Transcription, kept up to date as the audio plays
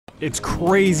It's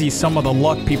crazy some of the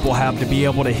luck people have to be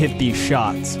able to hit these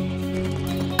shots.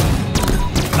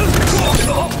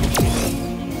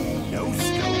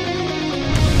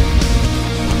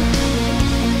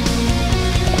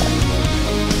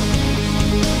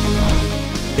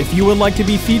 If you would like to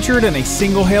be featured in a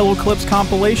SingleHaloClips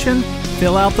compilation,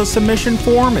 fill out the submission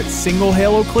form at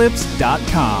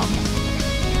SingleHaloClips.com.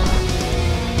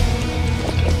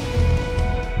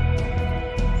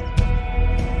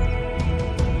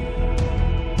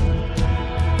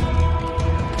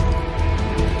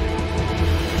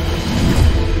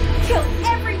 Kill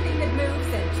everything that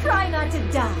moves and try not to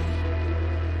die.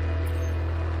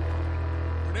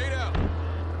 Grenade out.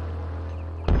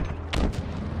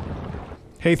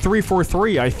 Hey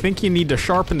 343, I think you need to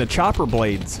sharpen the chopper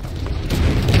blades.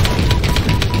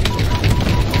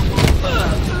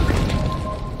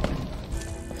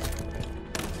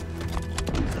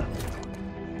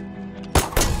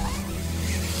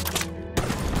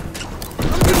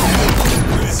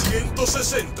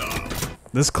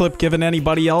 This clip giving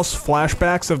anybody else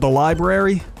flashbacks of the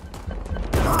library?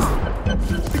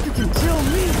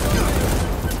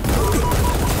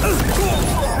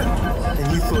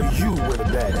 And you thought you were the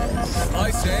badass.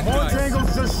 I said More nice.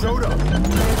 tangles just showed up.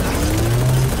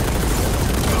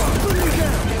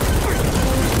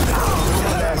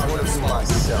 That's one of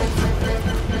myself.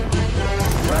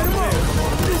 Right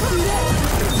away.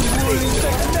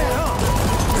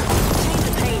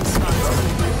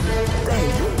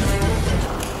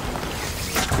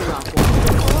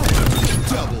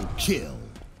 Double kill.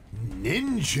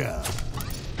 Ninja.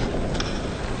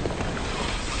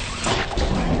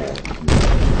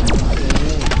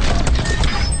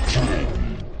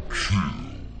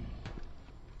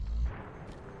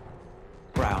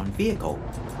 Brown vehicle.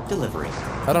 Delivery.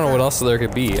 I don't know what else there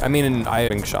could be. I mean, an eye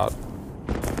shot.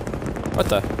 What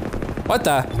the? What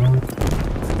the?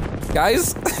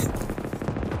 Guys?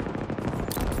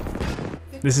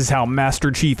 This is how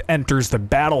Master Chief enters the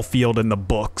battlefield in the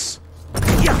books.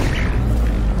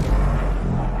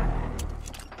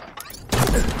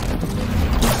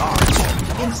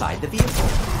 Inside the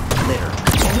vehicle. Litter.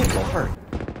 And it will hurt.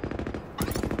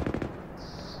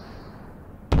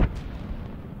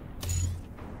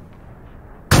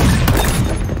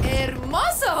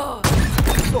 ¡Hermoso!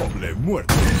 Doble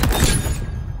muerte.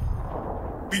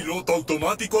 Piloto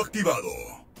automático activado.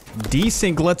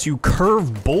 Desync lets you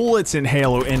curve bullets in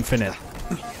Halo Infinite.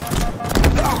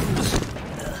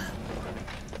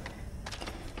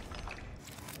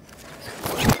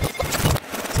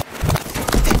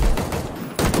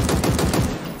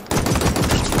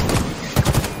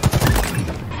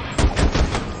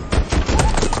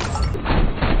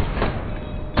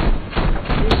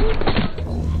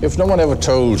 If no one ever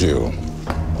told you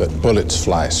that bullets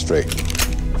fly straight,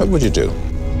 what would you do?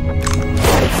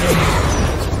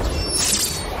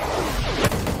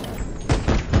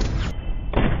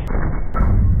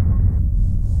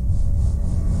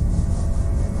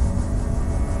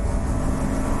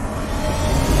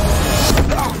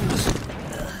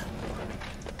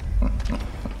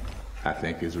 I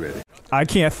think he's ready. I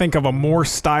can't think of a more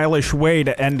stylish way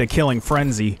to end a killing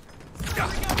frenzy.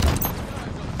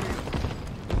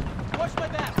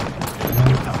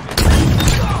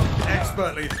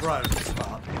 Expertly thrown,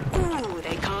 Spark. Ooh,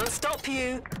 they can't stop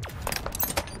you.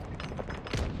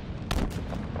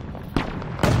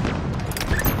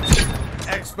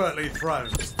 Expertly thrown,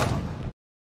 Spark.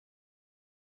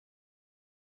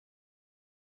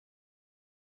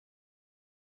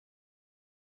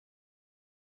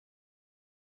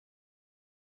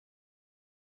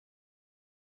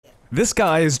 This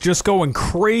guy is just going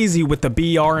crazy with the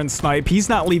BR and snipe. He's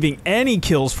not leaving any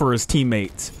kills for his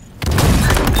teammates.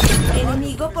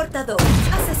 Enemigo portador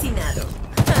asesinado.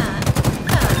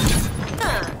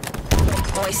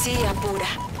 Poesía pura.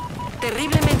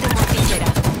 Terriblemente mortífera,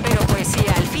 pero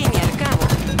poesía al fin y al cabo.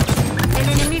 El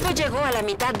enemigo llegó a la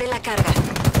mitad de la carga.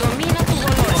 Domina tu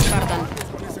dolor, Spartan.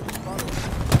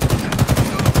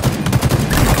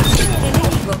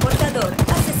 Enemigo portador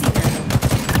asesinado.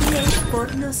 Bien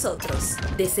por nosotros.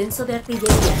 Descenso de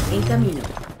artillería en camino.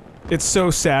 It's so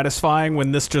satisfying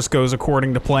when this just goes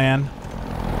according to plan.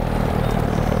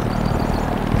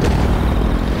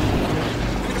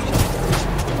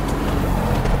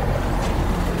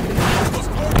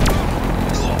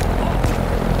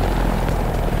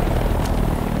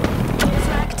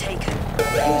 Flag taken.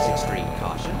 Use extreme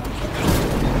caution.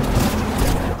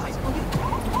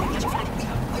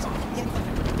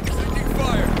 Taking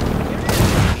fire.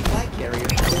 Flag carrier.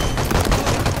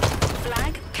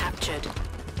 Flag captured.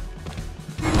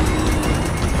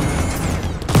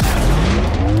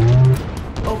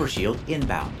 Overshield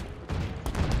inbound.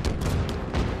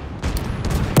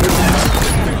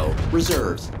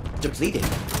 Reserves depleted.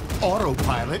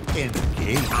 Autopilot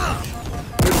engaged.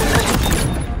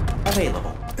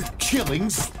 Available. Killing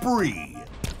spree.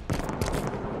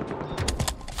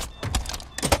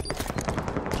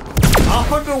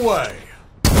 Up and away.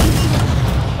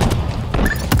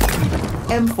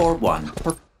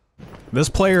 M41. This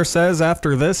player says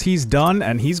after this he's done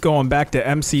and he's going back to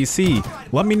MCC.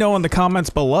 Let me know in the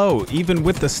comments below, even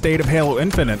with the state of Halo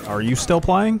Infinite, are you still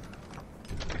playing?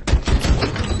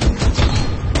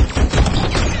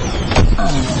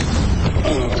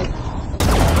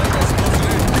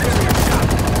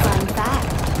 Fun fact,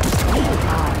 we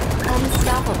are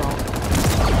unstoppable.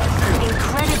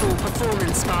 Incredible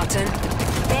performance, Spartan.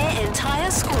 Their entire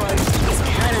squad is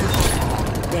cannon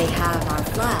fodder. They have our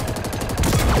flag.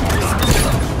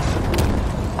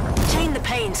 Chain the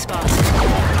pain, Spartan.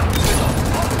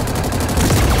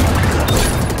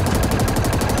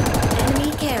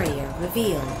 Enemy carrier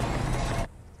revealed.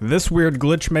 This weird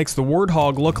glitch makes the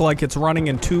Warthog look like it's running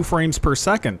in 2 frames per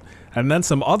second, and then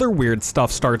some other weird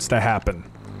stuff starts to happen.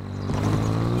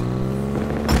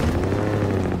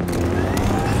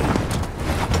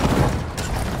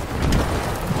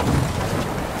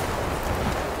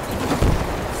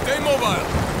 Stay mobile.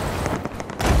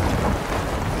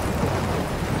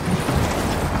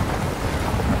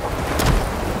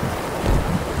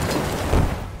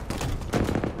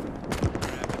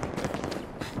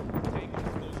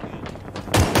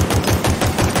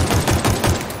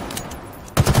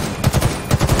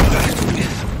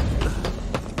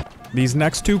 These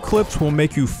next 2 clips will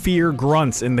make you fear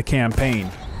grunts in the campaign.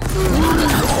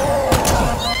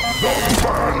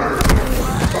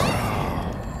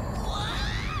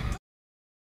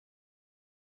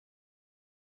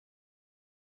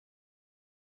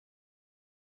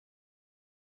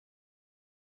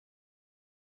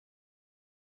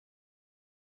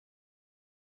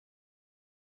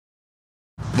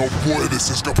 No puedes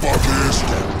escapar de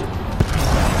esto.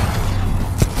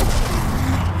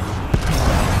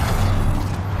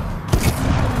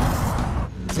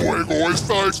 ¡Fuego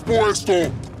está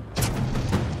expuesto!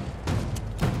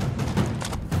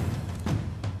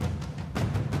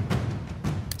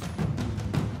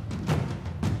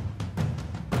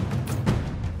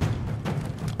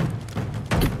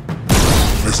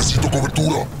 Necesito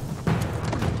cobertura.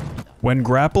 When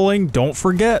grappling, don't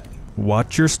forget,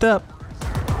 watch your step.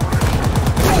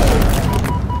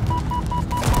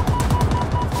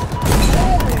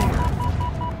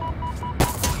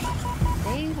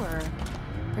 They were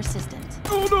persistent.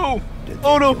 Oh no!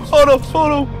 Oh no! Oh no! Oh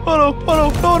no! Oh no! Oh no!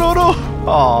 No! No! No!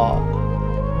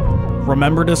 Aww.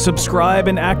 Remember to subscribe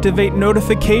and activate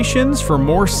notifications for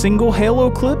more single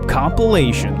Halo clip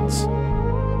compilations.